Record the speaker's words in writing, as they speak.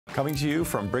Coming to you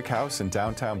from Brick House in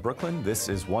downtown Brooklyn, this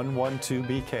is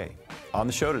 112BK. On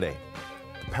the show today,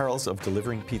 the perils of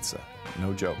delivering pizza,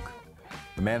 no joke.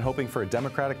 The man hoping for a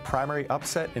Democratic primary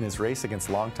upset in his race against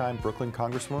longtime Brooklyn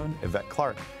Congresswoman Yvette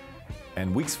Clarke.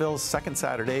 And Weeksville's second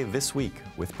Saturday this week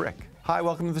with BRIC'c. Hi,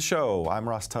 welcome to the show. I'm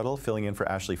Ross Tuttle, filling in for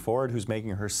Ashley Ford, who's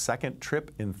making her second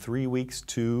trip in 3 weeks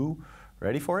to,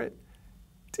 ready for it?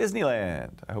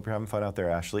 Disneyland. I hope you're having fun out there,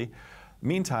 Ashley.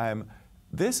 Meantime,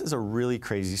 this is a really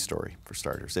crazy story, for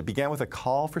starters. It began with a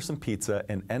call for some pizza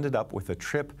and ended up with a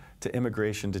trip to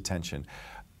immigration detention.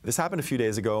 This happened a few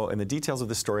days ago, and the details of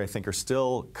this story, I think, are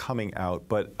still coming out,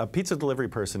 but a pizza delivery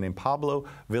person named Pablo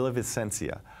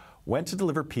Villavicencio went to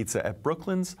deliver pizza at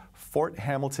Brooklyn's Fort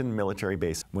Hamilton military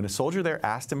base. When a soldier there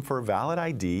asked him for a valid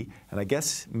ID, and I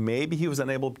guess maybe he was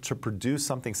unable to produce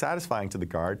something satisfying to the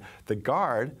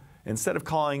guard, instead of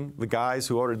calling the guys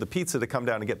who ordered the pizza to come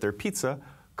down and get their pizza,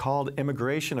 called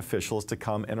immigration officials to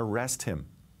come and arrest him.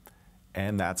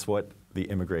 And that's what the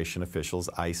immigration officials,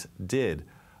 ICE, did.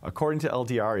 According to El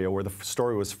Diario, where the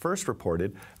story was first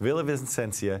reported,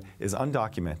 Villavicencio is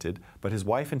undocumented, but his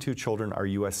wife and 2 children are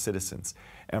U.S. citizens.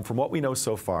 And from what we know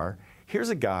so far, here's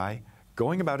a guy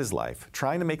going about his life,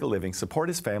 trying to make a living, support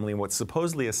his family in what's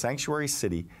supposedly a sanctuary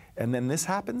city, and then this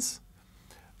happens?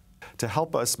 To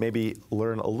help us maybe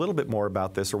learn a little bit more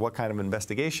about this or what kind of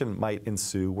investigation might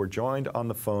ensue, we're joined on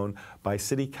the phone by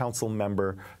City Council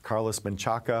member Carlos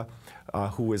Menchaca,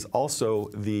 who is also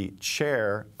the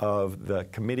chair of the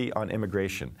Committee on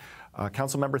Immigration.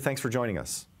 Council member, thanks for joining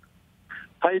us.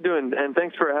 How you doing? And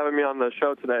thanks for having me on the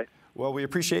show today. Well, we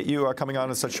appreciate you coming on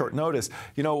at such short notice.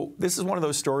 You know, this is one of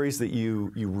those stories that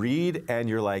you read and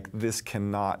you're like, this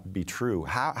cannot be true.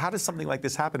 How does something like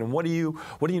this happen? And what do you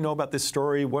know about this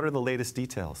story? What are the latest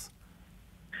details?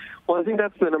 Well, I think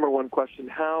that's the number one question.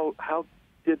 How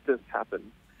did this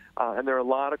happen? And there are a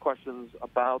lot of questions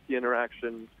about the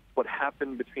interaction, what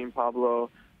happened between Pablo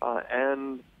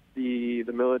and the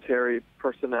military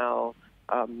personnel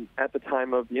at the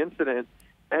time of the incident.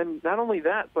 And not only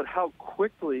that, but how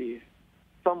quickly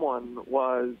someone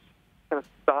was kind of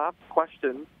stopped,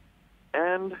 questioned,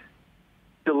 and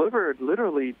delivered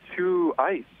literally to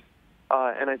ICE.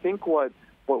 And I think what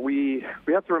we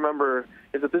have to remember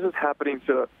is that this is happening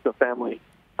to a family,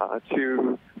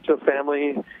 to a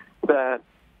family that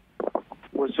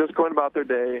was just going about their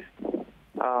day,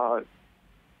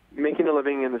 making a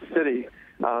living in the city.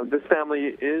 This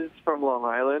family is from Long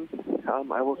Island.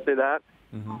 I will say that.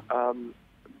 Mm-hmm.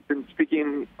 Been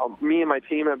speaking, me and my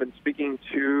team have been speaking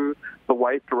to the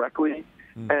wife directly,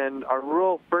 and our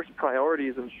real first priority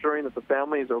is ensuring that the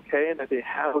family is okay and that they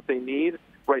have what they need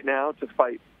right now to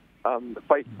fight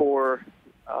for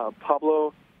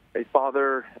Pablo, a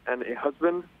father and a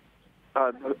husband.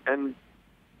 And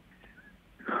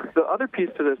the other piece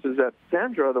to this is that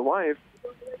Sandra, the wife,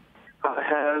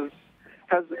 has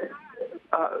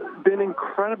been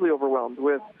incredibly overwhelmed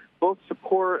with both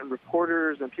support and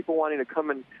reporters and people wanting to come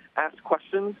and ask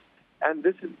questions, and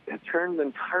this has turned the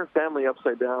entire family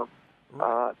upside down.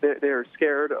 Right. They're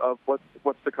scared of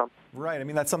what's to come. Right. I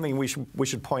mean, that's something we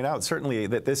should point out, certainly,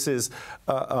 that this is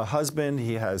a husband.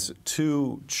 He has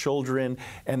 2 children,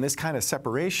 and this kind of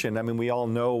separation, I mean, we all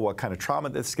know what kind of trauma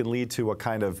this can lead to, what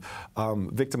kind of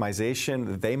victimization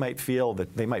that they might feel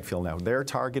now they're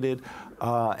targeted,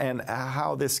 and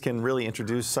how this can really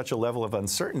introduce such a level of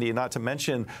uncertainty, not to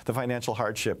mention the financial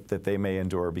hardship that they may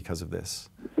endure because of this.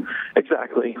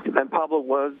 Exactly. And Pablo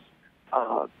was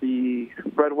the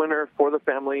breadwinner for the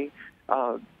family.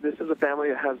 This is a family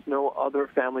that has no other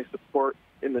family support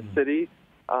in the city,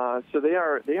 so they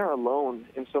are alone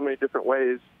in so many different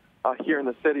ways here in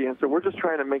the city. And so we're just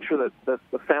trying to make sure that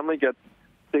the family gets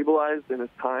stabilized in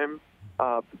its time.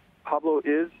 Pablo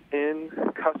is in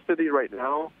custody right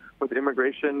now with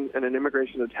immigration in an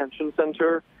immigration detention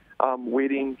center,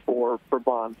 waiting for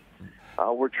bond.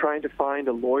 We're trying to find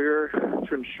a lawyer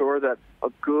to ensure that a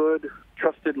good,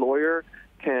 trusted lawyer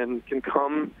can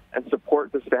come and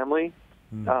support this family.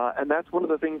 And that's one of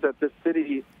the things that this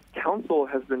city council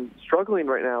has been struggling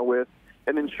right now with,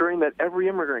 and ensuring that every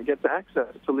immigrant gets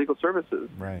access to legal services.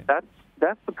 Right.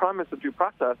 That's the promise of due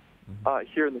process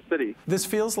here in the city. This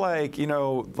feels like,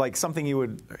 like something you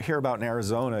would hear about in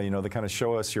Arizona, the kind of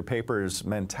show us your papers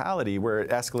mentality, where it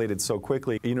escalated so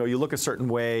quickly. You look a certain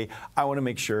way, I want to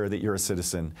make sure that you're a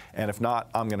citizen, and if not,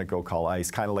 I'm going to go call ICE,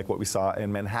 kind of like what we saw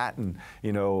in Manhattan,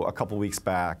 a couple weeks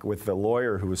back with the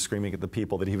lawyer who was screaming at the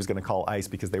people that he was going to call ICE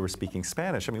because they were speaking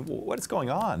Spanish. I mean, what is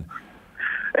going on?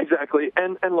 Exactly.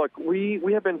 And look, we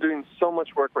have been doing so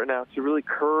much work right now to really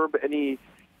curb any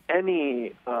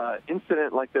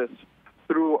incident like this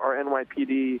through our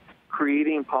NYPD,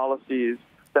 creating policies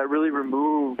that really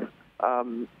remove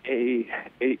a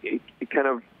kind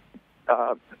of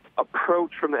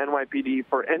approach from the NYPD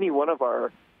for any one of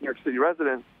our New York City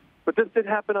residents. But this did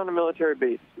happen on a military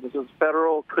base. This was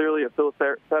federal, clearly a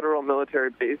federal military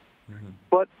base.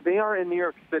 But they are in New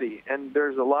York City, and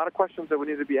there's a lot of questions that we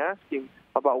need to be asking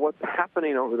about what's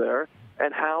happening over there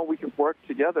and how we can work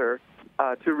together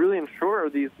to really ensure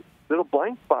these little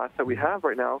blind spots that we have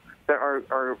right now that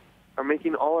are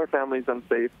making all our families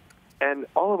unsafe. And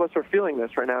all of us are feeling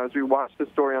this right now as we watch this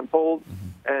story unfold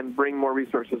and bring more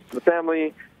resources to the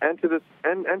family and to this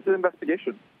and to the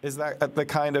investigation. Is that the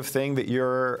kind of thing that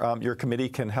your committee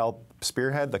can help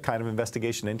spearhead, the kind of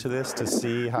investigation into this to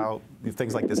see how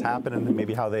things like this happen and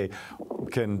maybe how they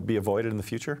can be avoided in the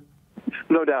future?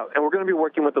 No doubt. And we're going to be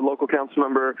working with the local council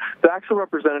member. The actual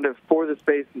representative for this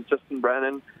space is Justin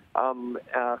Brannon,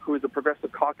 who is a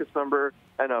Progressive Caucus member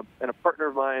and a partner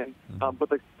of mine. But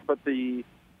the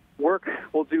work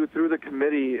we'll do through the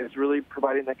committee is really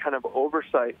providing that kind of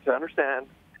oversight to understand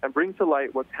and bring to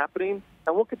light what's happening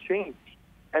and what could change.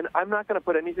 And I'm not going to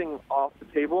put anything off the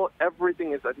table.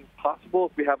 Everything is, I think, possible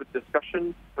if we have a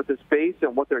discussion with this base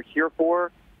and what they're here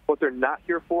for, what they're not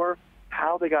here for,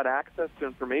 how they got access to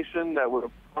information that would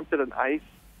have prompted an ICE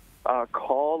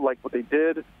call like what they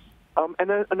did. And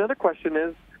then another question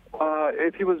is,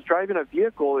 if he was driving a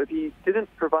vehicle, if he didn't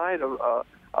provide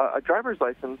a driver's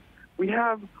license, we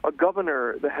have a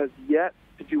governor that has yet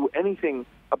to do anything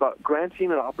about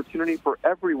granting an opportunity for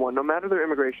everyone, no matter their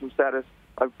immigration status,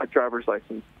 a driver's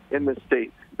license in this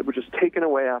state that was just taken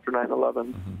away after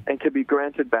 9/11 and can be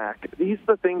granted back. These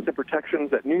are the things and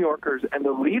protections that New Yorkers and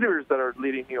the leaders that are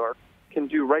leading New York can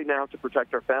do right now to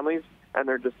protect our families, and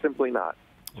they're just simply not.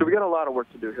 So we got a lot of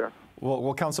work to do here.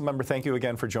 Well, Council Member, thank you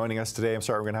again for joining us today. I'm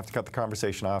sorry we're going to have to cut the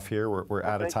conversation off here. We're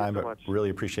out of time, but really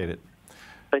appreciate it.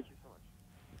 Thank you so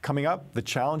much. Coming up, the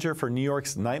challenger for New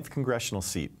York's 9th congressional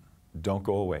seat. Don't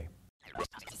go away.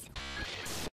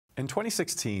 In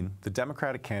 2016, the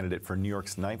Democratic candidate for New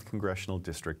York's 9th congressional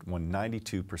district won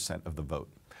 92% of the vote.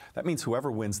 That means whoever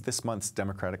wins this month's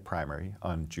Democratic primary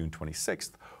on June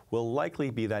 26th will likely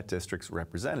be that district's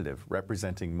representative,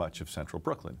 representing much of central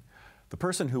Brooklyn. The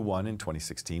person who won in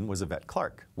 2016 was Yvette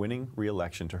Clarke, winning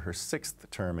re-election to her 6th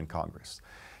term in Congress.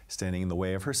 Standing in the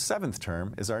way of her 7th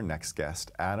term is our next guest,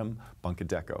 Adem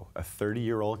Bunkeddeko, a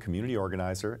 30-year-old community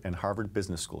organizer and Harvard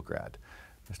Business School grad.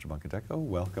 Mr. Bunkeddeko,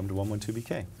 welcome to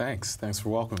 112BK. Thanks for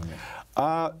welcoming me.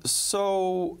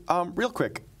 Real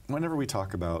quick, whenever we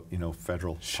talk about,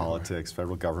 federal politics,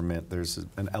 federal government, there's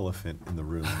an elephant in the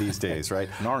room these days, right?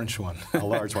 An orange one. A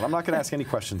large one. I'm not going to ask any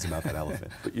questions about that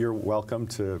elephant, but you're welcome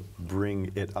to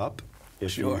bring it up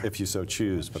if you so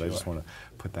choose, but I just want to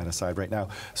put that aside right now.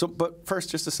 But first,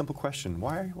 just a simple question.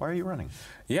 Why are you running?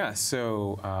 Yeah,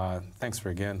 so thanks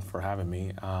again for having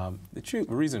me. The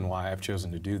reason why I've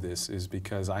chosen to do this is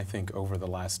because I think over the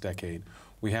last decade,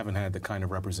 we haven't had the kind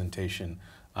of representation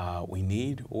we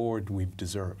need or we've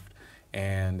deserved.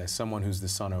 And as someone who's the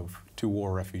son of 2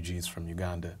 war refugees from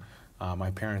Uganda,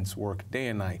 my parents worked day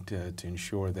and night to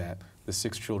ensure that the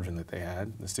 6 children that they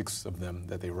had, the 6 of them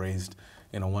that they raised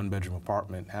in a 1-bedroom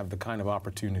apartment, have the kind of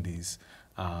opportunities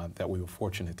that we were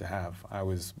fortunate to have. I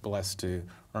was blessed to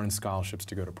earn scholarships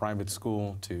to go to private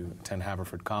school, to attend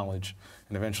Haverford College,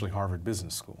 and eventually Harvard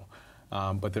Business School.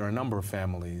 But there are a number of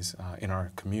families in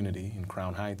our community, in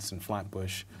Crown Heights, in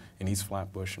Flatbush, in East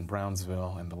Flatbush, in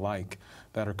Brownsville, and the like,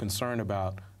 that are concerned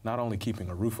about not only keeping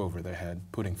a roof over their head,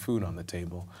 putting food on the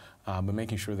table, but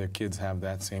making sure their kids have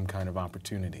that same kind of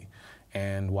opportunity.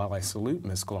 And while I salute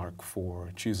Ms. Clarke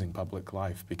for choosing public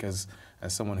life, because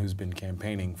as someone who's been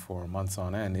campaigning for months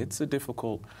on end, it's a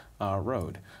difficult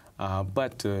road.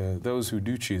 But those who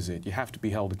do choose it, you have to be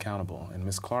held accountable. And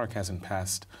Ms. Clarke hasn't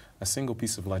passed a single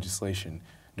piece of legislation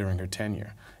during her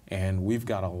tenure. And we've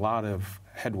got a lot of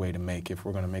headway to make if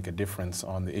we're going to make a difference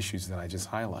on the issues that I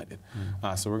just highlighted.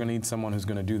 So we're going to need someone who's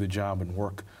going to do the job and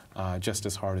work just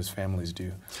as hard as families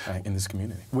do in this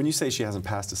community. When you say she hasn't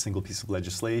passed a single piece of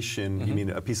legislation, you mean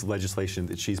a piece of legislation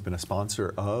that she's been a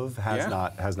sponsor of, has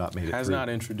not made it has through? Not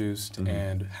introduced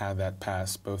and had that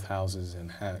pass both houses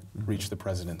and reached the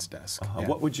president's desk.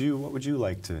 What would you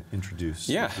like to introduce?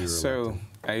 Yeah, so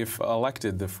if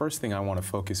elected, the first thing I want to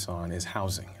focus on is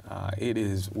housing.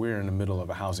 We're in the middle of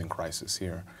a housing crisis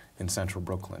here in central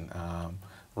Brooklyn.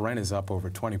 Rent is up over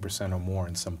 20% or more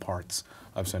in some parts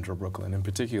of central Brooklyn, in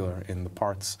particular in the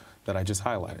parts that I just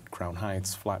highlighted, Crown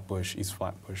Heights, Flatbush, East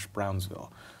Flatbush,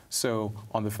 Brownsville. So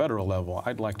on the federal level,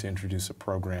 I'd like to introduce a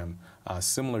program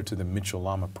similar to the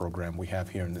Mitchell-Lama program we have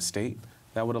here in the state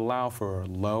that would allow for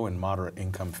low and moderate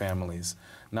income families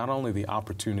not only the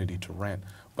opportunity to rent,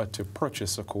 but to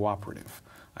purchase a cooperative.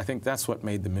 I think that's what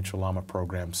made the Menchaca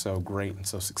program so great and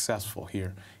so successful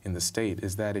here in the state,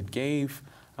 is that it gave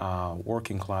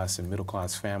working class and middle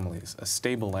class families a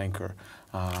stable anchor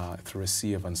through a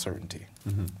sea of uncertainty.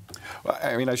 Mm-hmm. Well,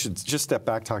 I mean, I should just step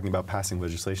back talking about passing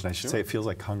legislation. I should Sure. say it feels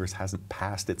like Congress hasn't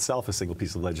passed itself a single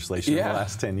piece of legislation in the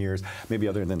last 10 years, maybe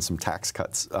other than some tax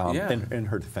cuts in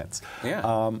her defense.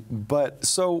 But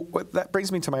so that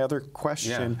brings me to my other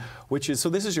question, which is, so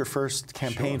this is your first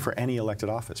campaign for any elected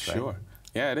office, right? Sure.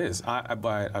 Yeah, it is.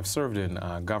 I've served in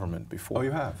government before. Oh,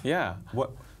 you have? Yeah. What?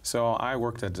 So I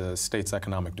worked at the state's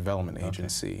economic development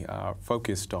agency,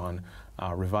 focused on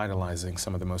revitalizing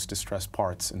some of the most distressed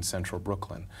parts in central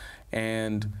Brooklyn.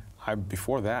 And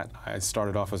before that, I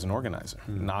started off as an organizer,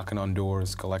 knocking on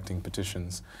doors, collecting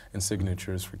petitions and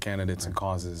signatures for candidates and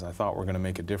causes I thought were going to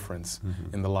make a difference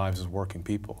in the lives of working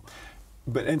people.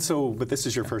 But this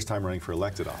is your first time running for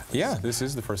elected office. Yeah, this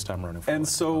is the first time running for elected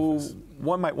office. And so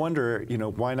one might wonder,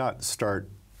 why not start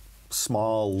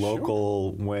small,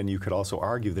 local, when you could also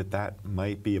argue that that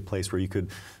might be a place where you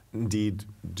could indeed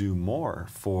do more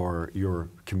for your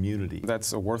community?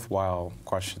 That's a worthwhile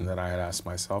question that I had asked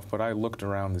myself, but I looked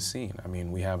around the scene. I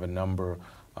mean, we have a number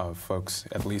of folks,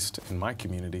 at least in my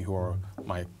community, who are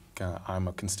I'm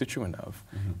a constituent of,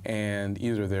 and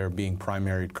either they're being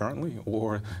primaried currently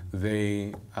or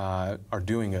they are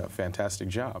doing a fantastic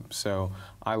job. So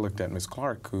I looked at Ms.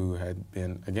 Clarke, who had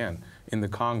been, again, in the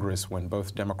Congress when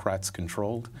both Democrats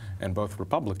controlled and both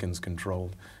Republicans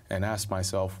controlled, and asked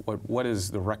myself, what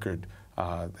is the record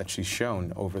that she's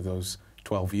shown over those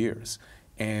 12 years?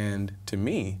 And to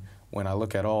me, when I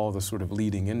look at all the sort of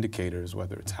leading indicators,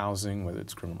 whether it's housing, whether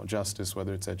it's criminal justice,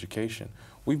 whether it's education,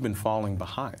 we've been falling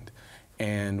behind.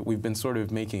 And we've been sort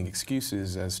of making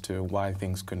excuses as to why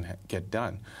things couldn't get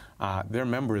done. There are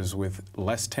members with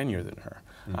less tenure than her,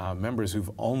 members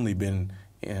who've only been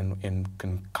in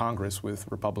Congress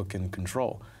with Republican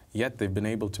control, yet they've been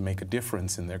able to make a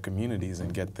difference in their communities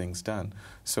and get things done.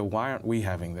 So why aren't we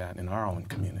having that in our own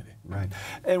community? Right.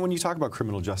 And when you talk about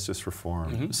criminal justice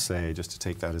reform, say, just to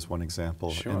take that as one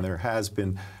example, and there has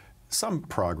been some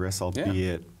progress,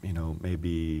 albeit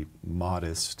maybe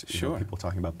modest. People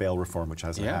talking about bail reform, which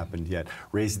hasn't happened yet.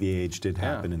 Raise the age did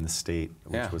happen in the state,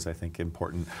 which was, I think,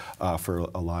 important for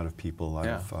a lot of people, a lot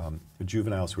of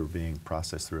juveniles who are being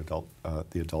processed through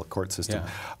the adult court system.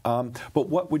 But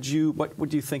what would you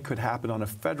think could happen on a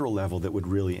federal level that would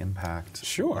really impact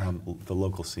the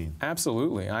local scene?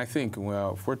 Absolutely. I think,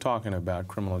 well, if we're talking about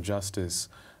criminal justice,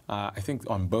 I think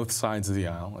on both sides of the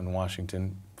aisle in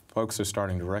Washington, folks are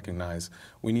starting to recognize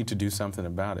we need to do something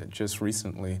about it. Just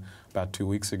recently, about 2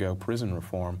 weeks ago, prison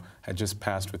reform had just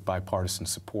passed with bipartisan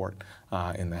support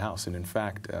in the House. And in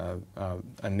fact,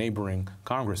 a neighboring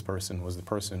congressperson was the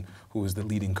person who was the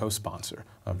leading co-sponsor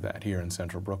of that here in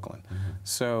central Brooklyn.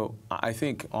 So I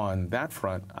think on that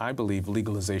front, I believe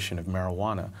legalization of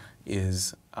marijuana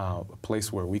is a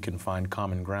place where we can find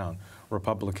common ground.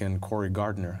 Republican Cory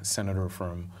Gardner, senator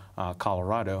from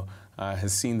Colorado,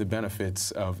 has seen the benefits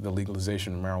of the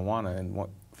legalization of marijuana and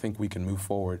think we can move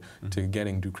forward to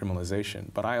getting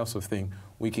decriminalization. But I also think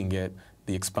we can get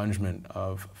the expungement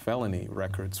of felony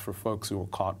records for folks who were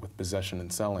caught with possession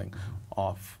and selling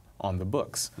off on the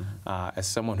books. As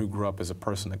someone who grew up as a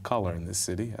person of color in this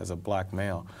city, as a black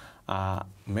male,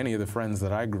 many of the friends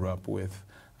that I grew up with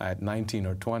at 19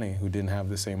 or 20 who didn't have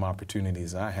the same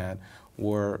opportunities I had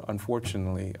were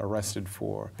unfortunately arrested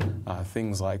for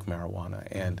things like marijuana,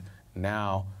 and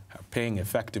now are paying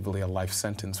effectively a life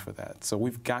sentence for that. So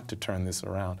we've got to turn this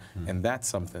around, and that's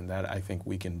something that I think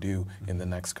we can do in the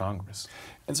next Congress.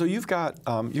 And so you've got,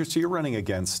 you're running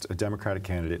against a Democratic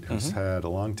candidate who's had a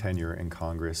long tenure in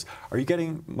Congress. Are you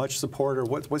getting much support, or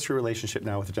what's your relationship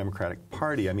now with the Democratic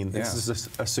Party? I mean, this is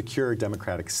a secure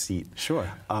Democratic seat. Sure.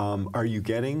 Are you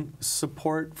getting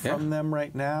support from them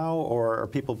right now, or are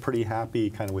people pretty happy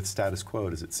kind of with status quo,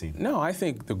 does it seem? No, I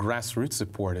think the grassroots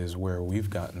support is where we've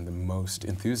gotten the most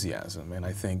enthusiasm, and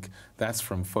I think that's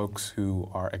from folks who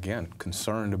are, again,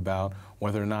 concerned about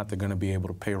whether or not they're going to be able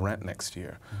to pay rent next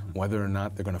year, whether or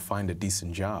not they're going to find a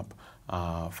decent job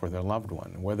for their loved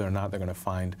one, whether or not they're going to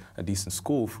find a decent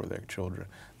school for their children.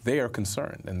 They are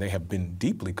concerned, and they have been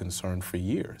deeply concerned for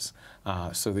years.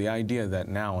 So the idea that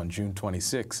now on June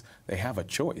 26, they have a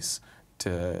choice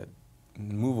to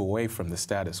move away from the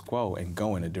status quo and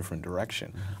go in a different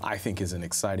direction, I think is an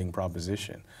exciting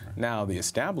proposition. Now, the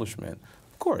establishment,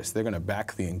 of course, they're going to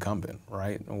back the incumbent,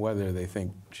 right, whether they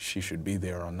think she should be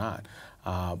there or not.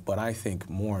 But I think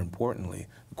more importantly,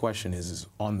 the question is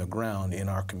on the ground in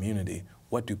our community,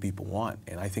 what do people want?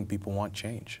 And I think people want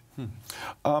change.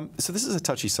 So this is a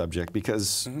touchy subject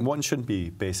because one shouldn't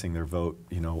be basing their vote,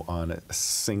 on a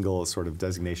single sort of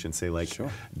designation, say like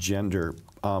gender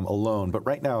alone. But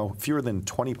right now, fewer than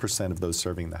 20% of those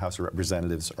serving the House of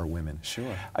Representatives are women.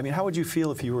 Sure. I mean, how would you feel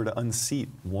if you were to unseat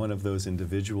one of those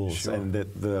individuals and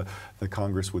that the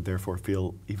Congress would therefore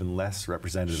feel even less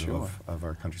representative of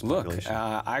our country's population?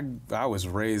 Look, I was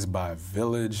raised by a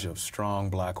village of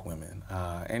strong black women.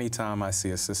 Anytime I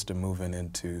see a sister moving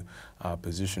into a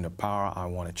position of power, I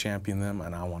want to champion them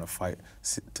and I want to fight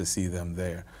to see them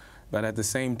there. But at the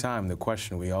same time, the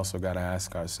question we also got to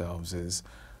ask ourselves is,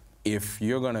 if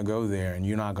you're going to go there and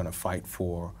you're not going to fight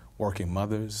for working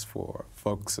mothers, for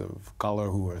folks of color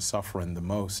who are suffering the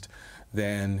most,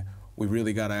 then we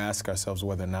really got to ask ourselves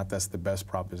whether or not that's the best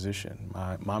proposition.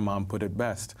 My mom put it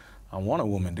best. I want a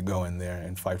woman to go in there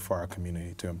and fight for our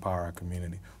community, to empower our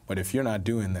community. But if you're not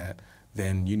doing that,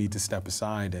 then you need to step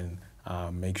aside and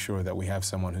make sure that we have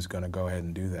someone who's going to go ahead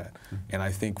and do that. And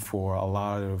I think for a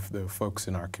lot of the folks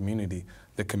in our community,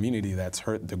 the community that's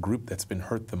hurt, the group that's been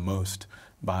hurt the most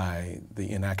by the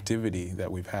inactivity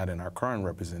that we've had in our current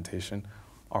representation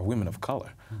are women of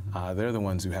color. They're the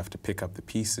ones who have to pick up the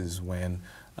pieces when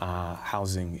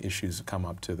housing issues come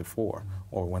up to the fore,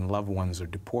 or when loved ones are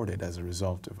deported as a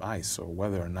result of ICE, or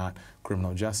whether or not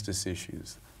criminal justice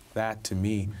issues. That, to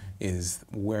me, is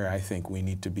where I think we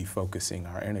need to be focusing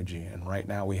our energy. And right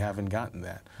now, we haven't gotten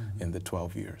that in the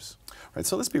 12 years. Right,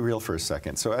 so let's be real for a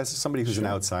second. So as somebody who's an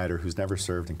outsider, who's never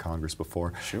served in Congress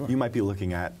before, you might be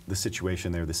looking at the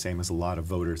situation there the same as a lot of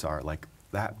voters are. Like,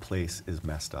 that place is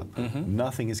messed up.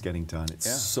 Nothing is getting done. It's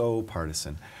so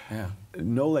partisan.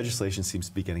 No legislation seems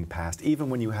to be getting passed, even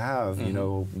when you have,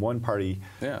 one party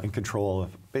in control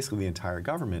of basically the entire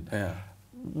government.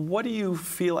 What do you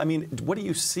feel, I mean, what do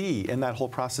you see in that whole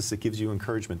process that gives you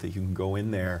encouragement that you can go in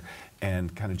there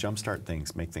and kind of jumpstart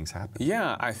things, make things happen?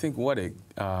 Yeah, I think what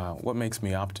makes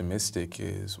me optimistic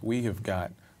is we have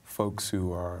got folks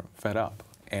who are fed up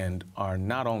and are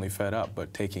not only fed up,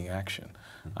 but taking action.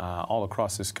 All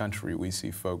across this country, we see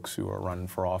folks who are running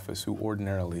for office who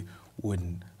ordinarily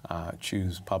wouldn't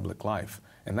choose public life.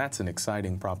 And that's an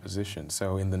exciting proposition.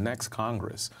 So in the next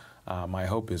Congress, my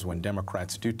hope is when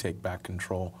Democrats do take back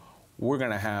control, we're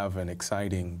going to have an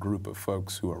exciting group of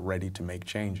folks who are ready to make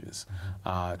changes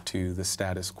to the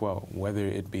status quo, whether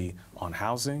it be on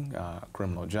housing,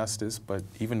 criminal justice, but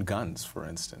even guns, for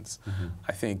instance.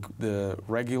 I think the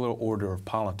regular order of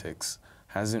politics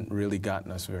hasn't really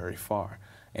gotten us very far.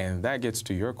 And that gets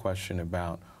to your question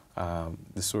about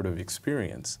the sort of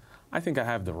experience. I think I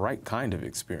have the right kind of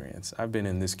experience. I've been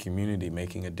in this community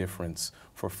making a difference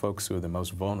for folks who are the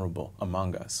most vulnerable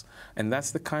among us. And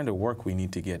that's the kind of work we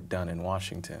need to get done in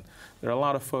Washington. There are a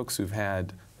lot of folks who've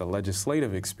had the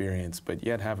legislative experience, but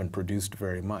yet haven't produced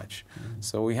very much.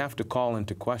 So we have to call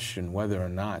into question whether or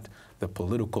not the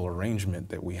political arrangement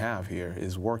that we have here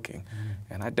is working.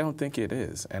 And I don't think it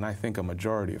is. And I think a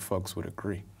majority of folks would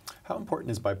agree. How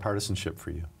important is bipartisanship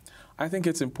for you? I think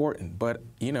it's important, but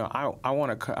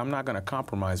I'm not going to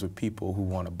compromise with people who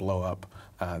want to blow up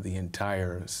the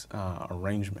entire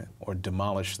arrangement or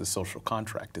demolish the social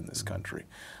contract in this country.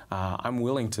 I'm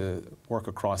willing to work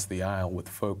across the aisle with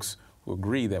folks who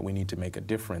agree that we need to make a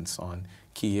difference on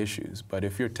key issues. But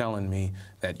if you're telling me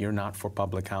that you're not for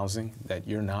public housing, that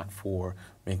you're not for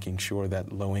making sure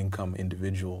that low-income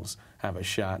individuals have a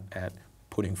shot at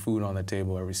putting food on the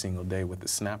table every single day with the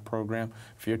SNAP program,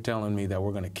 if you're telling me that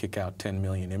we're going to kick out 10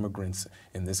 million immigrants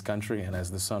in this country and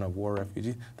as the son of war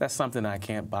refugees, that's something I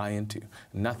can't buy into.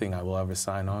 Nothing I will ever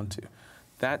sign on to.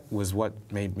 That was what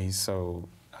made me so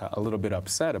a little bit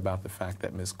upset about the fact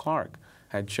that Ms. Clarke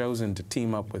had chosen to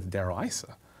team up with Darrell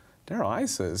Issa. Darrell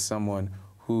Issa is someone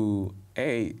who,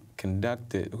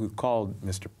 who called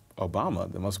Mr. Obama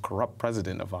the most corrupt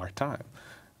president of our time.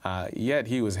 Yet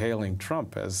he was hailing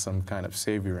Trump as some kind of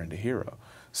savior and a hero.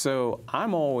 So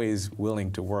I'm always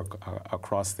willing to work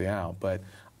across the aisle, but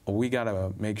we got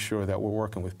to make sure that we're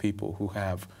working with people who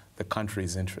have the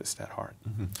country's interest at heart.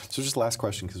 So just last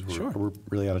question, because we're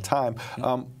really out of time.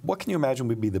 What can you imagine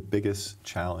would be the biggest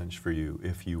challenge for you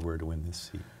if you were to win this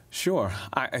seat? Sure.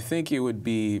 I think it would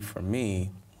be, for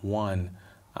me, one,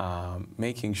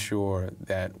 making sure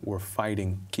that we're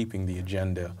fighting, keeping the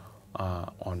agenda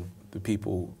on the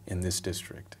people in this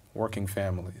district, working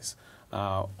families.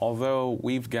 Although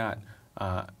we've got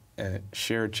a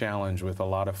shared challenge with a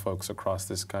lot of folks across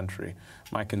this country,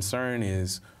 my concern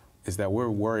is that we're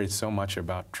worried so much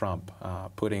about Trump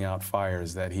putting out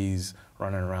fires that he's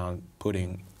running around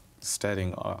putting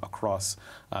studying across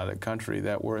the country,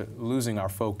 that we're losing our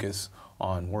focus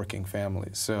on working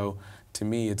families. So to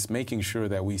me, it's making sure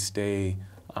that we stay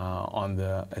on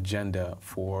the agenda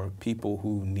for people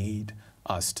who need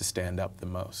us to stand up the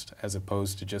most, as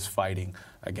opposed to just fighting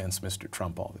against Mr.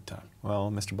 Trump all the time.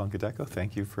 Well, Mr. Bunkeddeko,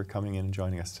 thank you for coming in and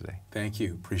joining us today. Thank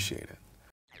you. Appreciate it.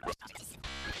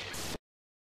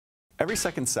 Every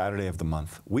second Saturday of the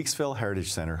month, Weeksville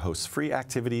Heritage Center hosts free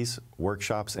activities,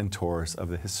 workshops, and tours of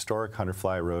the historic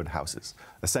Hunterfly Road houses,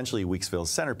 essentially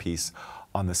Weeksville's centerpiece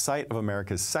on the site of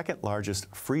America's second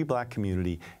largest free black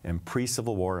community in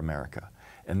pre-Civil War America.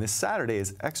 And this Saturday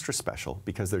is extra special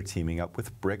because they're teaming up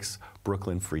with BRIC'c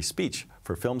Brooklyn Free Speech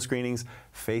for film screenings,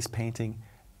 face painting,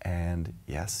 and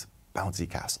yes, bouncy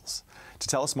castles. To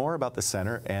tell us more about the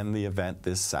center and the event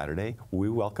this Saturday, we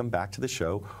welcome back to the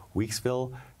show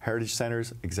Weeksville Heritage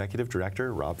Center's Executive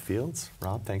Director, Rob Fields.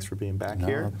 Rob, thanks for being back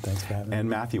here. Thanks for having me. And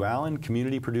Matthew Allen,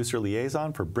 Community Producer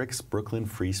Liaison for BRIC'c Brooklyn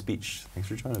Free Speech. Thanks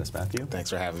for joining us, Matthew. Thanks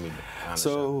for having me on the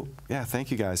show. Yeah, thank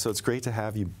you guys. So it's great to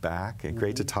have you back, and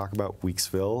great to talk about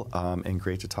Weeksville, and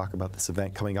great to talk about this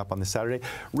event coming up on this Saturday.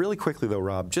 Really quickly though,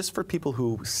 Rob, just for people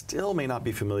who still may not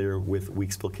be familiar with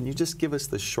Weeksville, can you just give us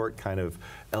the short kind of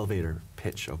elevator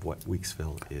pitch of what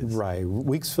Weeksville is? Right.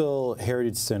 Weeksville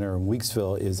Heritage Center in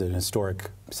Weeksville is an historic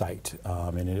site,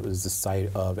 and it was the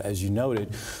site of, as you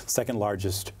noted, second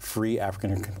largest free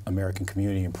African American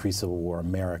community in pre-Civil War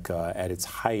America. At its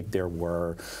height, there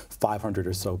were 500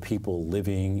 or so people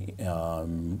living,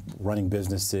 running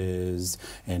businesses,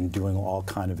 and doing all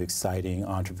kind of exciting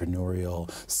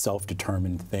entrepreneurial,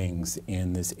 self-determined things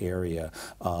in this area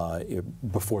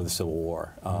before the Civil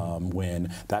War,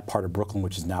 when that part of Brooklyn,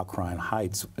 which is now Crown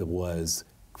Heights, it was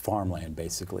farmland,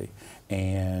 basically.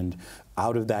 And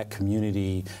out of that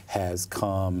community has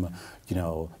come, you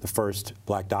know, the first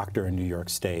black doctor in New York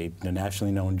State, the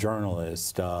nationally known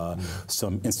journalist,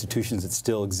 some institutions that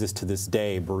still exist to this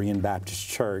day, Berean Baptist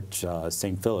Church,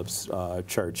 St. Philip's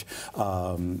Church.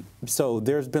 So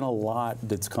there's been a lot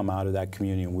that's come out of that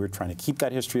community, and we're trying to keep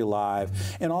that history alive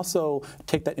and also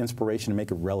take that inspiration and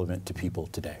make it relevant to people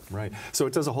today. Right. So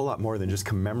it does a whole lot more than just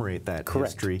commemorate that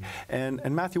history. And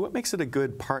Matthew, what makes it a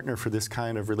good partner for this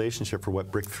kind of relationship for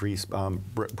what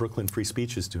Brooklyn Free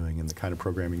Speech is doing and the kind of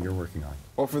programming you're working on?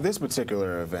 Well, for this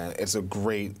particular event, it's a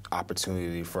great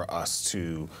opportunity for us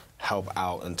to help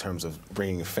out in terms of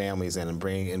bringing families in and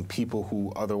bringing in people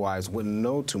who otherwise wouldn't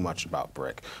know too much about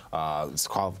BRIC'c. It's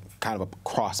called kind of a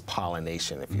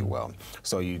cross-pollination, if you will.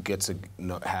 So you get to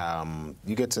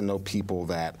know people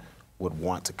that would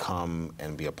want to come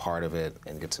and be a part of it,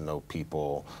 and get to know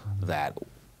people that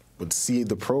would see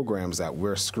the programs that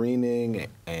we're screening,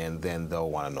 and then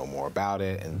they'll want to know more about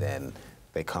it, and then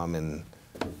they come and,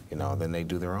 you know, then they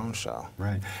do their own show.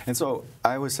 Right. And so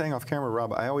I was saying off camera,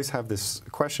 Rob, I always have this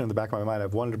question in the back of my mind.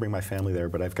 I've wanted to bring my family there,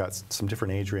 but I've got some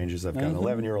different age ranges. I've got an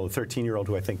 11-year-old, a 13-year-old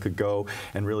who I think could go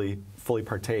and really fully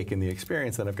partake in the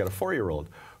experience, and I've got a 4-year-old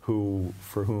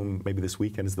for whom maybe this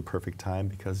weekend is the perfect time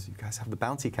because you guys have the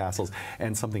bouncy castles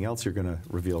and something else you're going to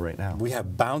reveal right now. We have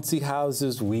bouncy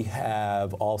houses. We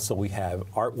have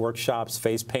art workshops,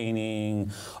 face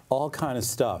painting, all kind of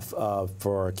stuff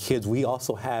for kids. We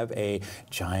also have a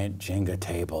giant Jenga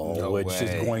table, which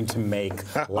is going to make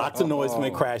lots of noise when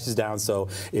it crashes down. So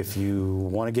if you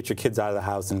want to get your kids out of the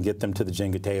house and get them to the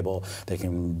Jenga table, they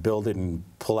can build it and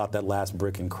pull out that last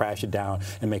brick and crash it down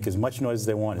and make as much noise as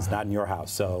they want. It's not in your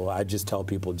house. So I just tell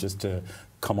people just to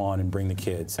come on and bring the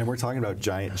kids. And we're talking about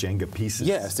giant Jenga pieces.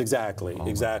 Yes, exactly,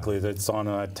 exactly. That's on.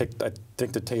 I think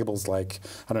the table's like,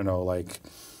 I don't know, like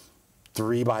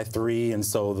 3 by 3, and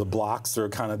so the blocks are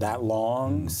kind of that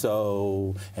long.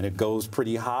 So, and it goes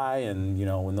pretty high, and you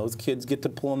know, when those kids get to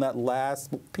pulling that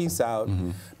last piece out,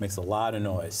 makes a lot of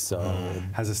noise. So,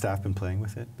 has the staff been playing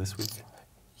with it this week?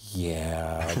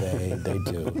 Yeah, they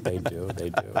do.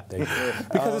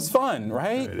 Because it's fun,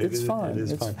 right? It's fun. It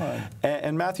is fun.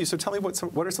 And Matthew, so tell me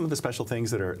what are some of the special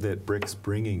things that BRIC'c's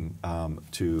bringing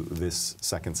to this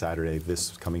second Saturday,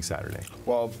 this coming Saturday?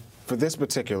 Well, for this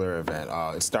particular event,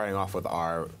 it's starting off with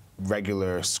our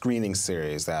regular screening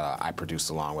series that I produced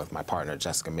along with my partner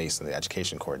Jessica Mason, the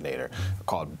education coordinator,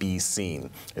 called Be Seen.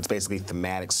 It's basically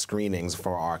thematic screenings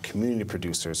for our community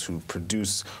producers who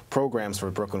produce programs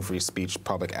for Brooklyn Free Speech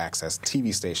public access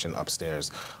TV station upstairs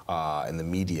in the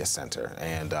media center.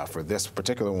 And for this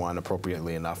particular one,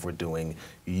 appropriately enough, we're doing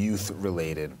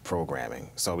youth-related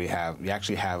programming. So we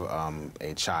actually have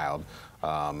a child,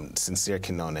 Sincere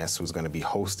Quinones, who's going to be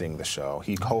hosting the show.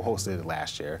 He co-hosted it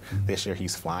last year. This year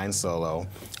he's flying solo,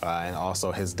 and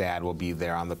also his dad will be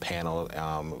there on the panel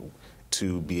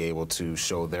to be able to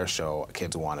show their show,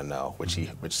 Kids Want to Know, which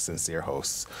Sincere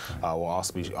hosts. We'll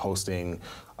also be hosting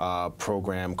a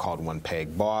program called One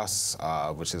Peg Boss,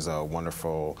 which is a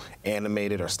wonderful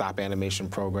animated or stop animation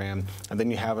program. And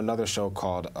then you have another show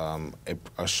called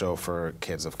a show for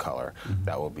kids of color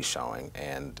that we'll be showing.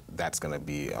 And that's going to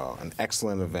be an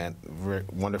excellent event,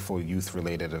 wonderful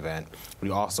youth-related event.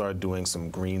 We also are doing some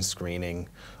green screening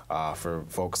for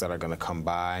folks that are going to come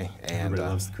by. And everybody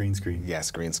loves the green screen.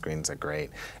 Yes, green screens are great.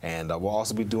 And we'll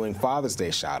also be doing Father's Day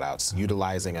shout-outs,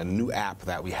 utilizing a new app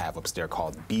that we have upstairs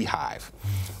called Beehive,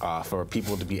 for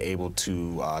people to be able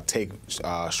to take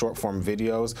short-form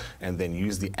videos and then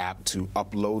use the app to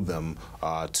upload them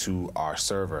to our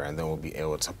server, and then we'll be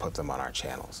able to put them on our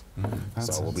channels.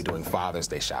 So we'll be doing Father's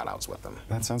Day shout-outs with them.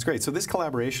 That sounds great. So this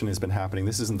collaboration has been happening.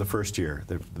 This isn't the first year.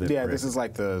 Yeah, this is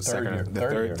like the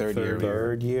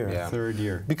third year. Yeah. Third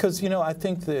year. Because, you know, I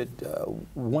think that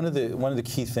one of the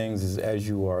key things is, as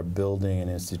you are building an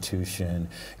institution,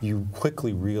 you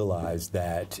quickly realize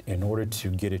that in order to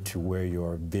get it to where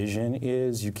your vision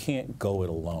is, you can't go it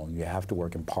alone. You have to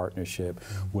work in partnership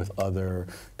with other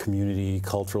community,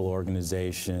 cultural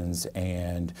organizations,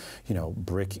 and, you know,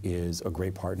 BRIC'c is a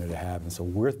great partner to have. And so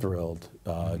we're thrilled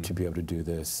to be able to do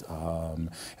this.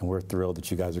 And we're thrilled that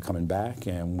you guys are coming back,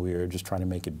 and we're just trying to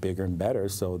make it bigger and better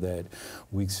so that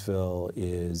Weeksville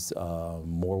is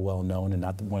more well known and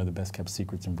not one of the best kept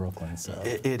secrets in Brooklyn. So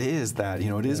it is that, you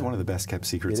know, it is one of the best kept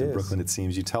secrets in Brooklyn, it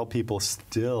seems. You tell people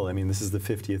still, I mean, this is the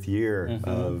 50th year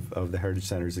of the Heritage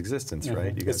Center's existence,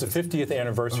 right? You it's the 50th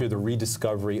anniversary of the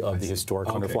rediscovery of the historic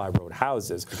Underfly Road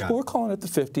houses. But we're calling it the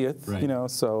 50th, you know,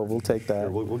 so we'll take that.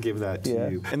 Sure, we'll give that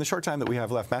to you. In the short time that we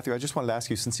have left, Matthew, I just wanted to ask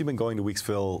you, since you've been going to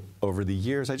Weeksville over the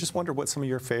years, I just wonder what some of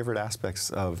your favorite aspects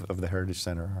of the Heritage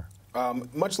Center are.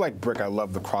 Much like BRIC'c, I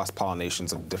love the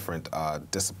cross-pollinations of different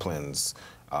disciplines.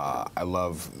 I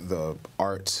love the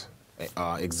art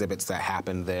exhibits that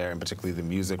happen there, and particularly the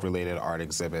music-related art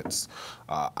exhibits.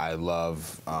 I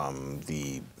love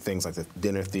the things like the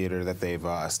dinner theater that they've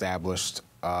established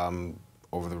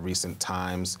over the recent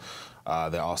times.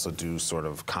 They also do sort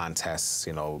of contests,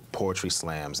 you know, poetry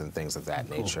slams and things of that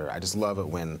nature. I just love it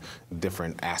when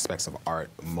different aspects of art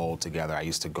mold together. I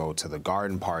used to go to the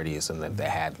garden parties, and then they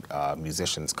had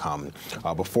musicians come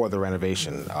before the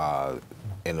renovation,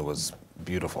 and it was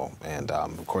beautiful. And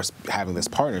of course, having this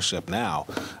partnership now,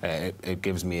 it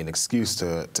gives me an excuse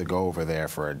to go over there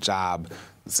for a job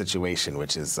situation,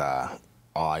 which is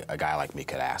all a guy like me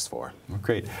could ask for. Well,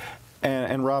 great.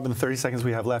 And Rob, in the 30 seconds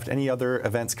we have left, any other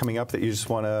events coming up that you just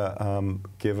want to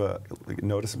give a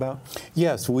notice about?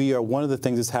 Yes, we are. One of the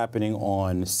things that's happening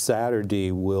on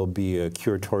Saturday will be a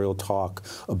curatorial talk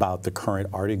about the current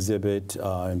art exhibit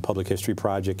and public history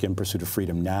project In Pursuit of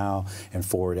Freedom Now and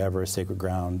Forward Ever, Sacred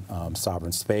Ground,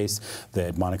 Sovereign Space,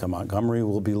 that Monica Montgomery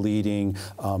will be leading.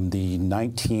 The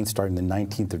 19th, starting the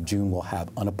 19th of June, we'll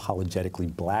have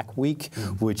Unapologetically Black Week,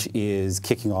 which is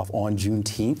kicking off on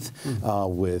Juneteenth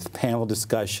with panel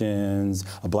discussions,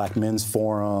 a Black Men's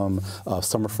Forum, a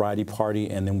Summer Friday party,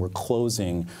 and then we're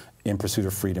closing In Pursuit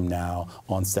of Freedom Now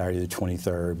on Saturday the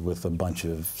 23rd with a bunch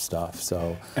of stuff.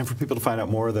 So, and for people to find out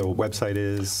more, the website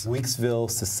is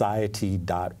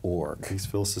weeksvillesociety.org.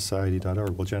 Weeksvillesociety.org.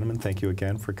 Well, gentlemen, thank you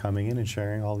again for coming in and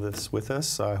sharing all this with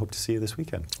us. I hope to see you this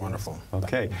weekend. Wonderful.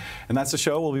 Okay. And that's the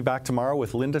show. We'll be back tomorrow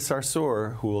with Linda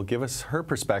Sarsour, who will give us her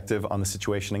perspective on the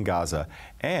situation in Gaza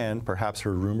and perhaps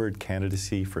her rumored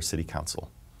candidacy for city council.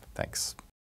 Thanks.